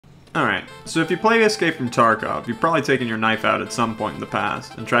Alright, so if you play Escape from Tarkov, you've probably taken your knife out at some point in the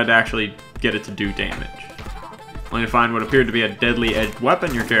past and tried to actually get it to do damage. Only to find what appeared to be a deadly edged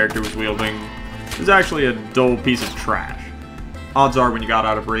weapon your character was wielding was actually a dull piece of trash. Odds are when you got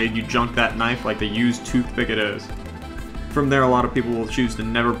out of raid, you junked that knife like the used toothpick it is. From there, a lot of people will choose to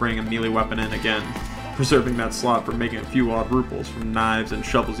never bring a melee weapon in again, preserving that slot for making a few odd ruples from knives and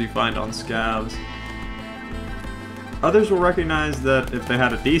shovels you find on scavs. Others will recognize that if they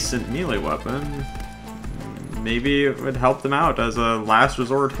had a decent melee weapon, maybe it would help them out as a last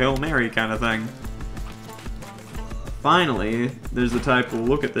resort Hail Mary kind of thing. Finally, there's the type who will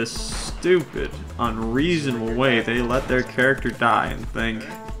look at this stupid, unreasonable way they let their character die and think,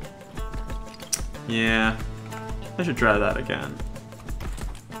 yeah, I should try that again.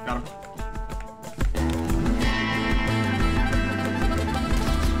 Got him.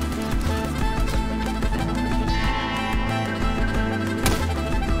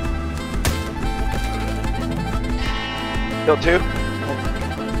 Kill 2. God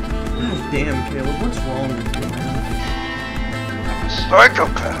damn, Caleb, what's wrong with you, man?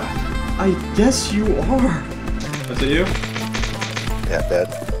 Psychopath. I guess you are. That's it, you? Yeah, dead.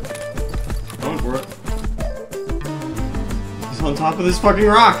 Going for it. He's on top of this fucking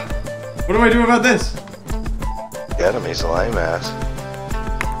rock. What do I do about this? Get him, he's a lame ass.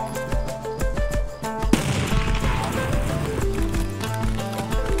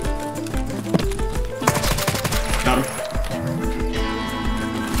 Got him.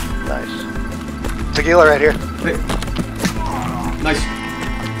 Nice. Tequila right here. Hey. Nice.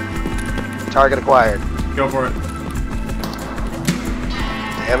 Target acquired. Go for it.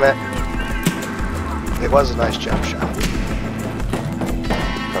 Damn it. It was a nice jump shot.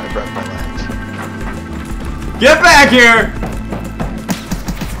 Probably broke my legs. Get back here!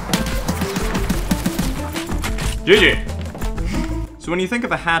 GG. So when you think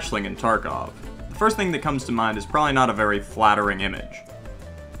of a hatchling in Tarkov, the first thing that comes to mind is probably not a very flattering image.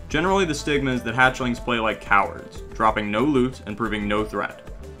 Generally, the stigma is that hatchlings play like cowards, dropping no loot and proving no threat,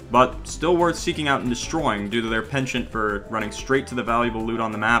 but still worth seeking out and destroying due to their penchant for running straight to the valuable loot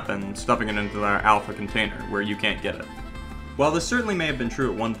on the map and stuffing it into their alpha container, where you can't get it. While this certainly may have been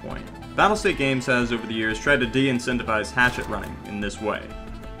true at one point, Battlestate Games has over the years tried to de-incentivize hatchet running in this way.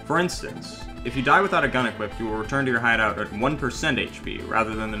 For instance, if you die without a gun equipped, you will return to your hideout at 1% HP,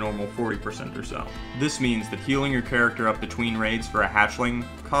 rather than the normal 40% or so. This means that healing your character up between raids for a hatchling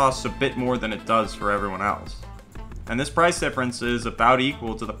costs a bit more than it does for everyone else. And this price difference is about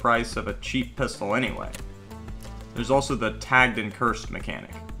equal to the price of a cheap pistol anyway. There's also the tagged and cursed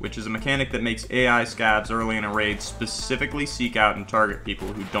mechanic, which is a mechanic that makes AI scavs early in a raid specifically seek out and target people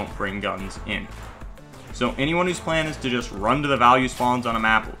who don't bring guns in. So anyone whose plan is to just run to the value spawns on a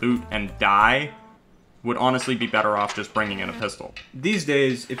map, loot, and die would honestly be better off just bringing in a pistol. These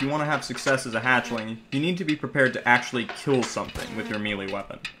days, if you want to have success as a hatchling, you need to be prepared to actually kill something with your melee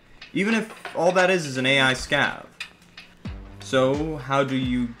weapon, even if all that is an AI scav. So how do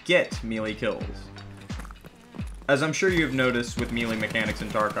you get melee kills? As I'm sure you have noticed with melee mechanics in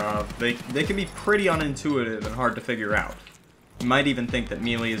Tarkov, they can be pretty unintuitive and hard to figure out. You might even think that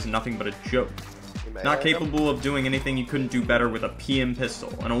melee is nothing but a joke. Not capable of doing anything you couldn't do better with a PM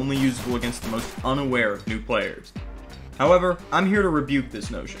pistol, and only usable against the most unaware of new players. However, I'm here to rebuke this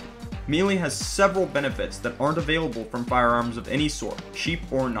notion. Melee has several benefits that aren't available from firearms of any sort, cheap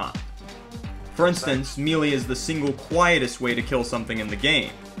or not. For instance, melee is the single quietest way to kill something in the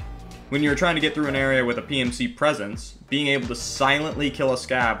game. When you're trying to get through an area with a PMC presence, being able to silently kill a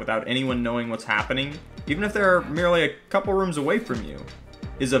scab without anyone knowing what's happening, even if they're merely a couple rooms away from you,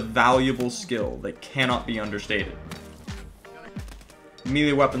 is a valuable skill that cannot be understated.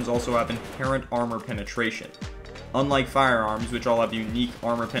 Melee weapons also have inherent armor penetration. Unlike firearms, which all have unique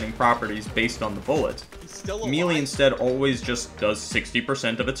armor pinning properties based on the bullet, melee instead always just does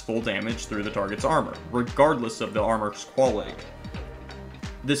 60% of its full damage through the target's armor, regardless of the armor's quality.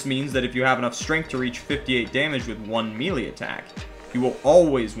 This means that if you have enough strength to reach 58 damage with one melee attack, you will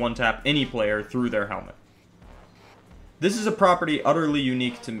always one-tap any player through their helmet. This is a property utterly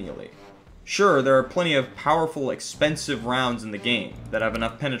unique to melee. Sure, there are plenty of powerful, expensive rounds in the game that have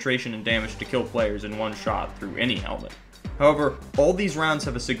enough penetration and damage to kill players in one shot through any helmet. However, all these rounds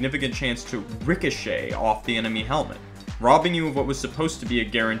have a significant chance to ricochet off the enemy helmet, robbing you of what was supposed to be a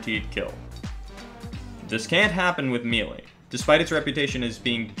guaranteed kill. This can't happen with melee. Despite its reputation as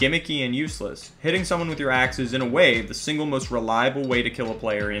being gimmicky and useless, hitting someone with your axe is in a way the single most reliable way to kill a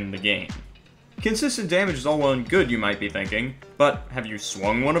player in the game. Consistent damage is all well and good, you might be thinking, but have you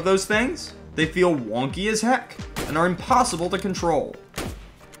swung one of those things? They feel wonky as heck, and are impossible to control.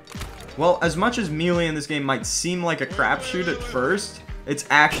 Well, as much as melee in this game might seem like a crapshoot at first, It's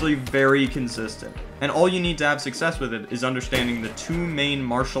actually very consistent, and all you need to have success with it is understanding the two main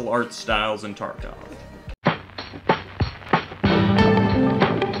martial arts styles in Tarkov.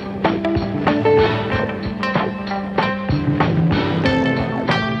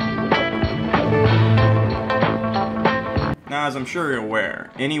 Now, as I'm sure you're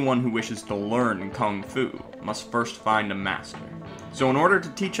aware, anyone who wishes to learn Kung Fu must first find a master. So in order to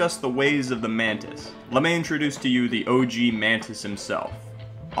teach us the ways of the Mantis, let me introduce to you the OG Mantis himself,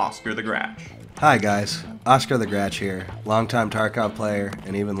 Oscar the Gratch. Hi guys, Oscar the Gratch here, longtime Tarkov player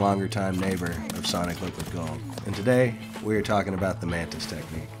and even longer time neighbor of Sonic Liquid Gold. And today, we are talking about the Mantis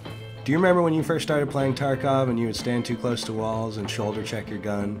technique. Do you remember when you first started playing Tarkov and you would stand too close to walls and shoulder check your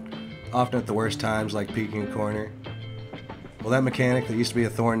gun, often at the worst times like peeking a corner? Well, that mechanic that used to be a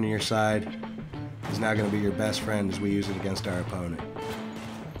thorn in your side is now going to be your best friend as we use it against our opponent.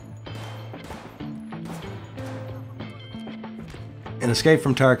 In Escape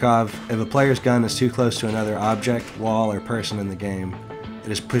from Tarkov, if a player's gun is too close to another object, wall, or person in the game,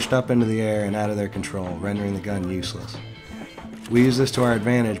 it is pushed up into the air and out of their control, rendering the gun useless. We use this to our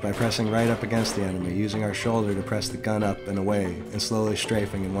advantage by pressing right up against the enemy, using our shoulder to press the gun up and away, and slowly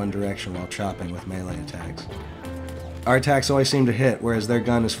strafing in one direction while chopping with melee attacks. Our attacks always seem to hit, whereas their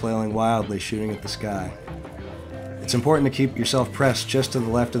gun is flailing wildly, shooting at the sky. It's important to keep yourself pressed just to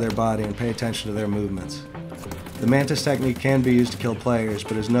the left of their body and pay attention to their movements. The Mantis technique can be used to kill players,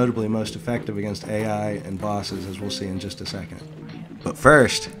 but is notably most effective against AI and bosses, as we'll see in just a second. But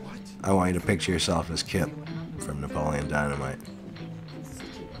first, I want you to picture yourself as Kip from Napoleon Dynamite.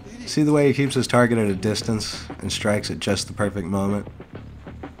 See the way he keeps his target at a distance and strikes at just the perfect moment?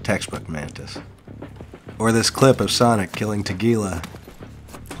 Textbook Mantis. Or this clip of Sonic killing Tequila.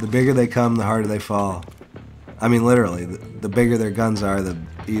 The bigger they come, the harder they fall. I mean literally, the bigger their guns are, the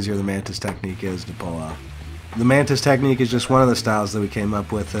easier the Mantis technique is to pull off. The Mantis technique is just one of the styles that we came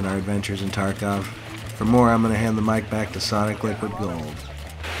up with in our adventures in Tarkov. For more, I'm going to hand the mic back to Sonic Liquid Gold.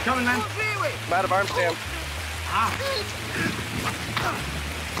 Coming, man. I'm out of arm stamp.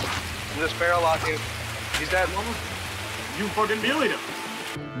 I'm just barrel locking. He's dead. You fucking melee him.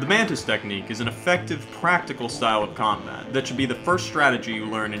 The Mantis technique is an effective, practical style of combat that should be the first strategy you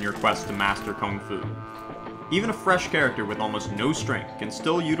learn in your quest to master Kung Fu. Even a fresh character with almost no strength can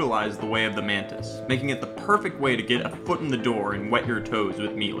still utilize the way of the Mantis, making it the perfect way to get a foot in the door and wet your toes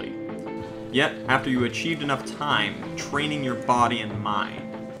with melee. Yet, after you achieved enough time training your body and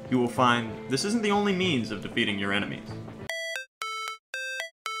mind, you will find this isn't the only means of defeating your enemies.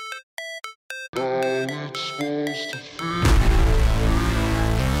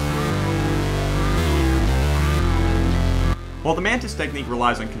 While the Mantis technique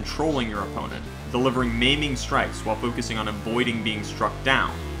relies on controlling your opponent, delivering maiming strikes while focusing on avoiding being struck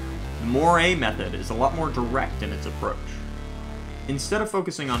down, the Mmorpg method is a lot more direct in its approach. Instead of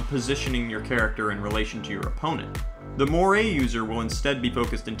focusing on positioning your character in relation to your opponent, the Mmorpg user will instead be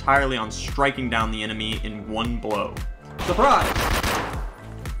focused entirely on striking down the enemy in one blow. Surprise!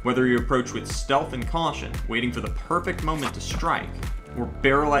 Whether you approach with stealth and caution, waiting for the perfect moment to strike, or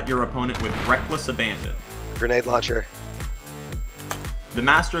barrel at your opponent with reckless abandon, Grenade launcher. the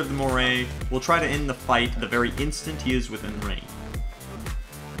master of the Mmorpg will try to end the fight the very instant he is within range.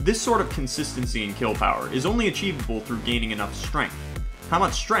 This sort of consistency in kill power is only achievable through gaining enough strength. How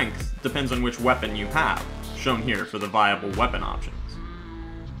much strength depends on which weapon you have, shown here for the viable weapon options.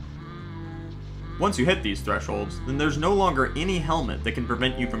 Once you hit these thresholds, then there's no longer any helmet that can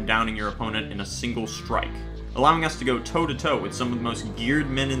prevent you from downing your opponent in a single strike, allowing us to go toe-to-toe with some of the most geared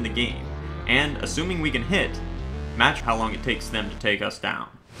men in the game, and, assuming we can hit, match how long it takes them to take us down.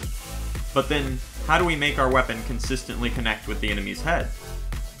 But then, how do we make our weapon consistently connect with the enemy's head?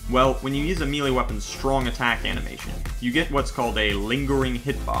 Well, when you use a melee weapon's strong attack animation, you get what's called a lingering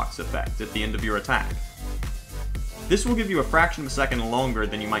hitbox effect at the end of your attack. This will give you a fraction of a second longer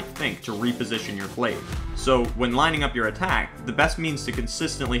than you might think to reposition your blade. So, when lining up your attack, the best means to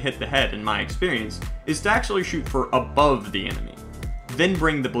consistently hit the head, in my experience, is to actually shoot for above the enemy, then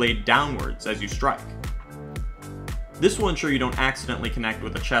bring the blade downwards as you strike. This will ensure you don't accidentally connect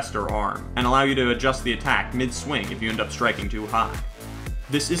with a chest or arm, and allow you to adjust the attack mid-swing if you end up striking too high.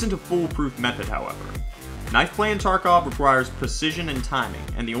 This isn't a foolproof method, however. Knife play in Tarkov requires precision and timing,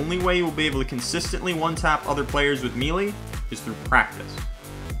 and the only way you will be able to consistently one-tap other players with melee is through practice.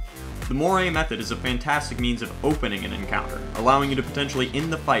 The Mmorpg method is a fantastic means of opening an encounter, allowing you to potentially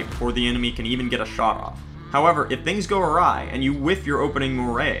end the fight before the enemy can even get a shot off. However, if things go awry and you whiff your opening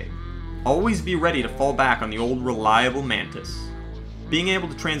Mmorpg, always be ready to fall back on the old reliable Mantis. Being able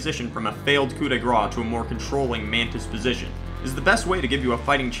to transition from a failed coup de grace to a more controlling Mantis position is the best way to give you a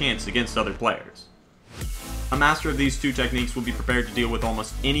fighting chance against other players. A master of these two techniques will be prepared to deal with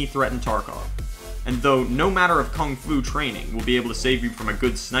almost any threat in Tarkov. And though no matter of Kung Fu training will be able to save you from a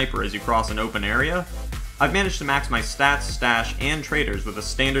good sniper as you cross an open area, I've managed to max my stats, stash, and traders with a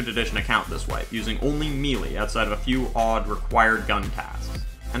standard edition account this wipe, using only melee outside of a few odd required gun tasks.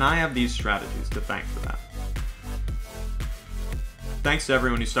 And I have these strategies to thank for that. Thanks to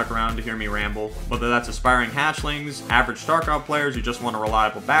everyone who stuck around to hear me ramble, whether that's aspiring hatchlings, average Tarkov players who just want a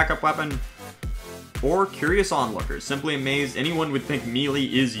reliable backup weapon, or curious onlookers simply amazed anyone would think melee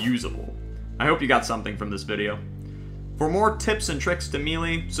is usable. I hope you got something from this video. For more tips and tricks to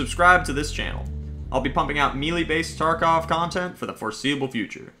melee, subscribe to this channel. I'll be pumping out melee-based Tarkov content for the foreseeable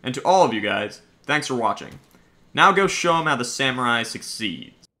future. And to all of you guys, thanks for watching. Now go show them how the samurai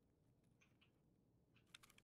succeed.